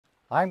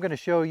I'm going to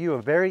show you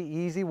a very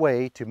easy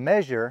way to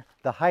measure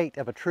the height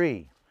of a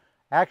tree.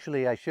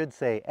 Actually, I should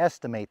say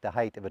estimate the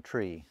height of a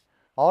tree.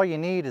 All you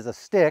need is a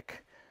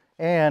stick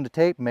and a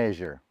tape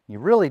measure. You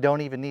really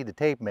don't even need the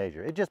tape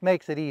measure. It just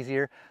makes it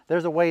easier.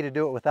 There's a way to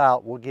do it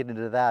without. We'll get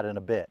into that in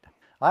a bit.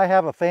 I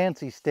have a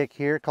fancy stick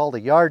here called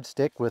a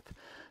yardstick with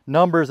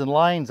numbers and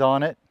lines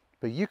on it,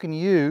 but you can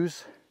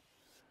use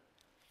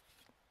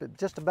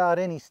just about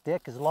any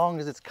stick as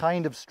long as it's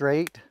kind of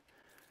straight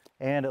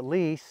and at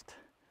least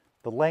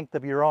the length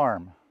of your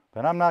arm.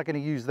 But I'm not going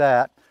to use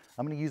that.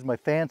 I'm going to use my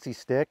fancy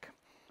stick.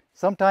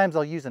 Sometimes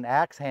I'll use an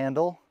axe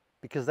handle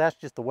because that's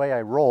just the way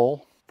I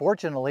roll.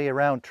 Fortunately,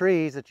 around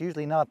trees, it's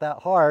usually not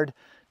that hard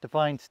to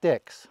find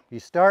sticks. You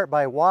start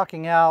by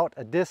walking out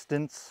a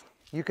distance.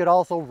 You could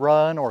also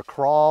run or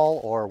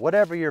crawl or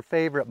whatever your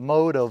favorite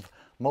mode of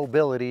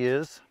mobility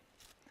is.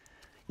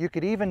 You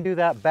could even do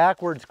that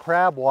backwards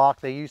crab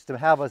walk they used to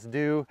have us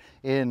do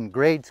in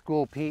grade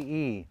school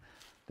PE.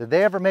 Did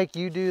they ever make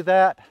you do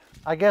that?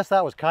 I guess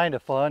that was kind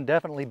of fun.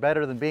 Definitely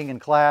better than being in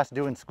class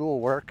doing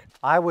schoolwork.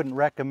 I wouldn't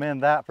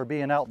recommend that for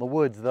being out in the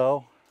woods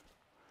though.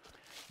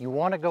 You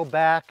want to go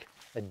back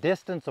a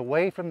distance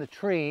away from the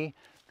tree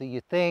that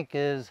you think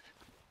is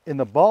in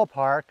the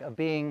ballpark of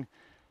being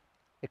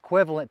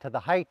equivalent to the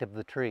height of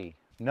the tree.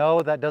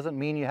 No, that doesn't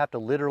mean you have to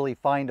literally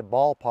find a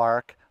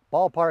ballpark.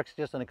 Ballpark's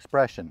just an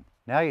expression.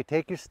 Now you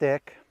take your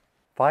stick,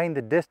 find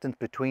the distance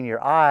between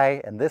your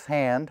eye and this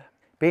hand,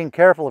 being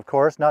careful, of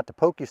course, not to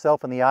poke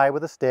yourself in the eye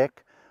with a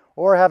stick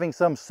or having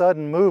some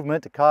sudden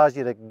movement to cause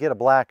you to get a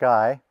black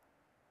eye.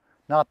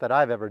 Not that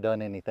I've ever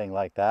done anything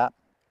like that.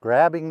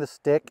 Grabbing the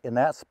stick in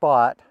that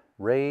spot,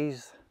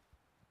 raise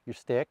your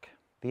stick.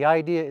 The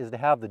idea is to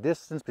have the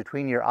distance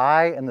between your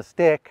eye and the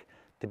stick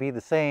to be the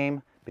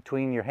same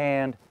between your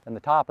hand and the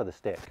top of the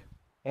stick,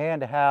 and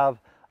to have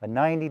a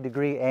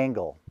 90-degree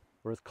angle,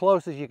 or as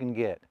close as you can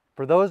get.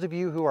 For those of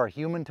you who are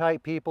human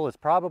type people, it's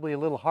probably a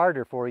little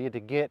harder for you to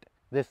get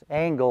this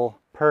angle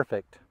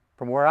perfect.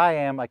 From where I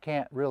am, I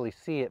can't really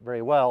see it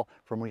very well.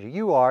 From where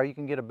you are, you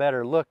can get a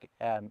better look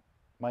at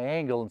my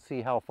angle and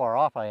see how far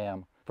off I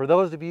am. For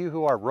those of you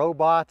who are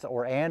robots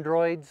or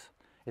androids,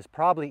 it's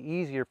probably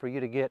easier for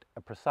you to get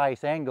a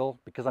precise angle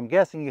because I'm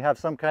guessing you have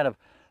some kind of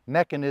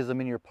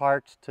mechanism in your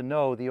parts to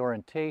know the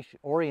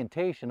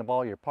orientation of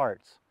all your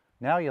parts.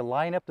 Now you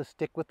line up the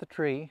stick with the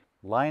tree,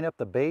 line up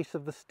the base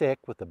of the stick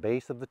with the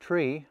base of the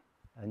tree,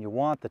 and you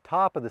want the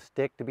top of the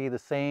stick to be the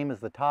same as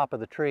the top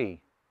of the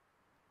tree.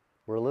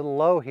 We're a little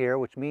low here,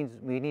 which means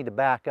we need to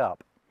back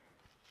up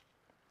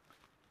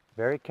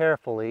very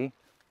carefully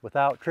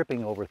without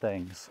tripping over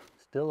things.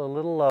 Still a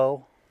little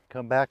low.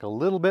 Come back a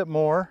little bit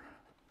more.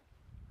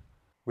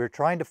 We're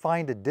trying to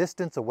find a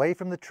distance away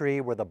from the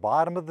tree where the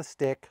bottom of the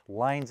stick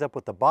lines up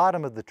with the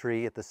bottom of the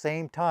tree at the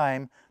same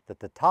time that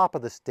the top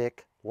of the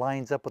stick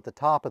lines up with the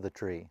top of the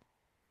tree.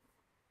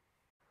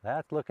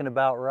 That's looking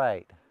about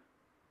right.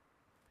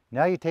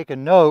 Now you take a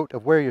note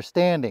of where you're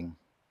standing.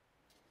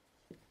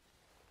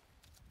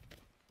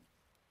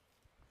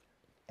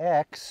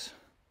 X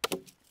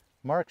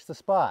marks the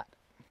spot.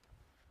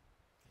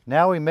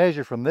 Now we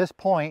measure from this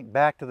point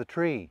back to the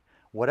tree.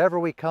 Whatever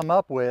we come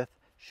up with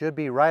should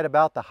be right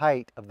about the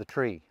height of the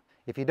tree.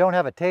 If you don't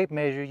have a tape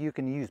measure, you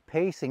can use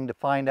pacing to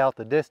find out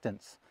the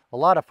distance. A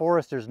lot of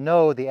foresters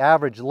know the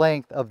average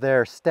length of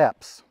their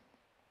steps,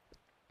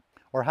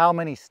 or how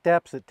many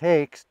steps it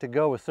takes to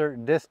go a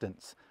certain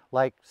distance,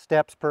 like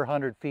steps per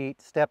 100 feet,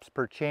 steps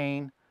per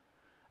chain.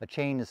 A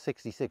chain is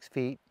 66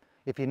 feet.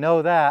 If you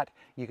know that,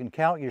 you can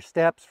count your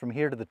steps from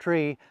here to the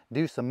tree,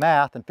 do some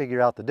math, and figure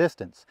out the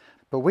distance.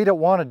 But we don't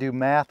want to do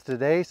math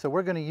today, so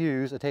we're going to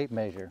use a tape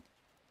measure.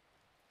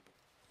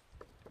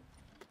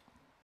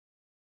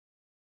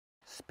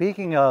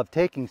 Speaking of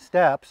taking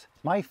steps,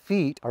 my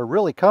feet are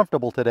really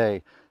comfortable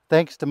today,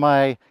 thanks to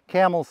my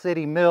Camel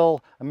City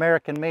Mill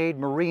American-made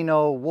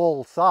merino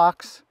wool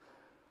socks.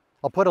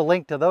 I'll put a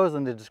link to those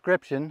in the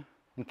description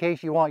in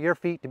case you want your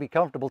feet to be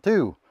comfortable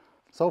too.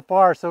 So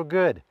far, so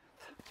good.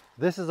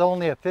 This is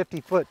only a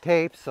 50-foot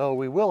tape, so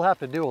we will have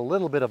to do a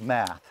little bit of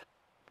math.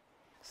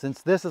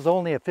 Since this is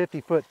only a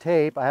 50-foot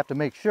tape, I have to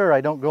make sure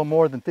I don't go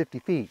more than 50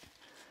 feet.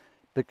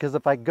 Because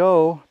if I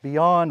go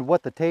beyond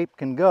what the tape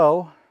can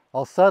go,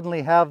 I'll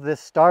suddenly have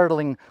this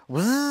startling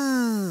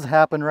whizzz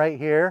happen right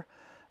here.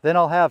 Then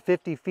I'll have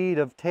 50 feet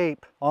of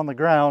tape on the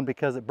ground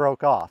because it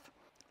broke off.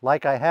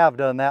 Like I have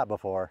done that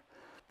before.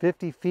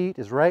 50 feet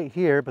is right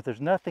here, but there's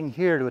nothing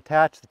here to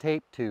attach the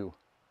tape to.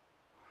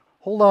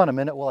 Hold on a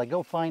minute while I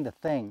go find a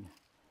thing.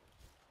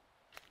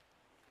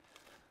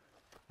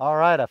 All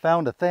right, I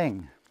found a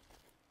thing.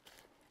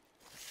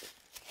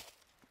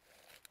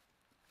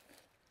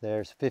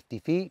 There's 50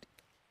 feet.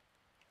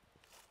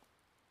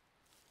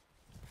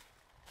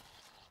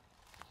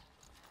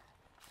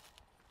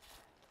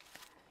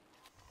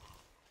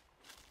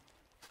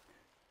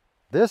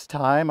 This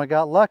time I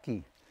got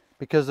lucky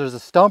because there's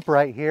a stump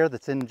right here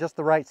that's in just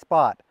the right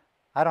spot.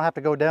 I don't have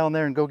to go down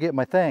there and go get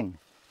my thing.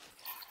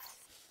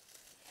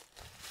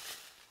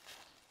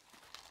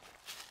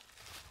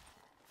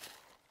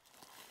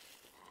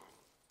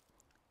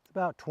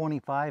 about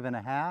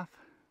 25.5.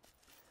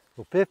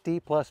 Well,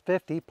 50 plus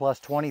 50 plus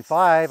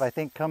 25, I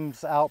think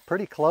comes out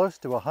pretty close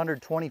to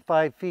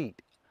 125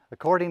 feet.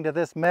 According to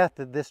this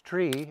method, this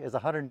tree is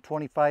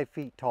 125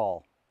 feet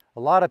tall. A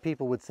lot of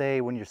people would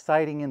say when you're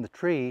sighting in the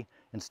tree,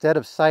 instead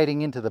of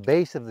sighting into the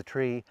base of the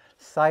tree,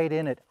 sight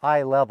in at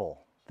eye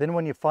level. Then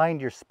when you find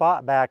your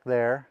spot back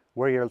there,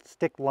 where your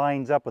stick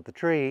lines up with the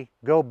tree,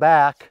 go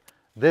back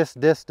this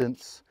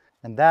distance,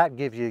 and that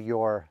gives you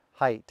your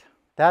height.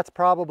 That's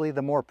probably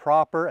the more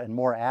proper and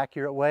more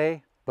accurate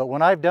way. But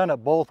when I've done it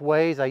both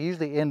ways, I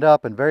usually end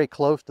up in very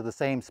close to the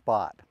same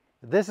spot.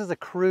 This is a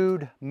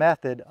crude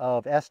method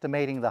of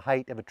estimating the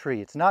height of a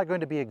tree. It's not going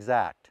to be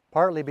exact,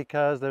 partly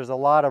because there's a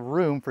lot of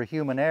room for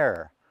human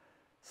error,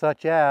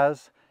 such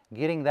as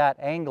getting that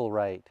angle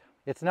right.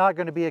 It's not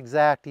going to be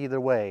exact either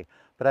way,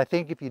 but I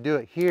think if you do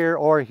it here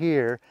or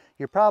here,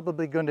 you're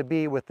probably going to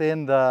be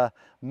within the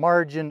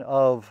margin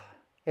of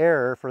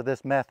error for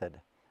this method.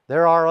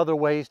 There are other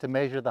ways to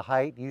measure the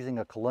height using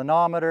a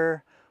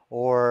clinometer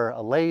or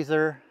a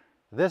laser.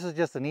 This is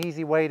just an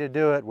easy way to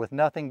do it with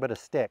nothing but a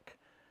stick.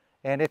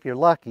 And if you're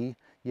lucky,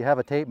 you have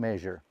a tape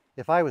measure.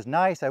 If I was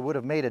nice, I would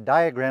have made a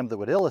diagram that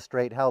would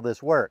illustrate how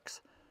this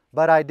works,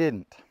 but I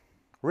didn't.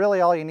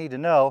 Really, all you need to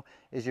know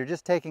is you're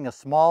just taking a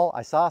small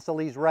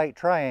isosceles right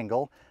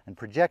triangle and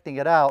projecting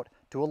it out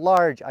to a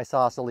large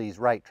isosceles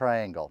right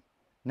triangle.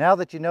 Now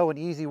that you know an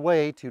easy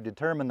way to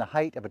determine the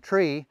height of a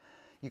tree,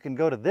 you can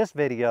go to this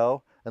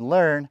video and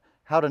learn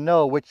how to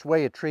know which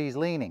way a tree is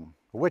leaning,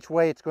 or which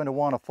way it's going to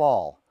want to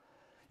fall.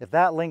 If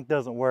that link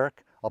doesn't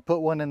work, I'll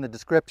put one in the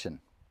description.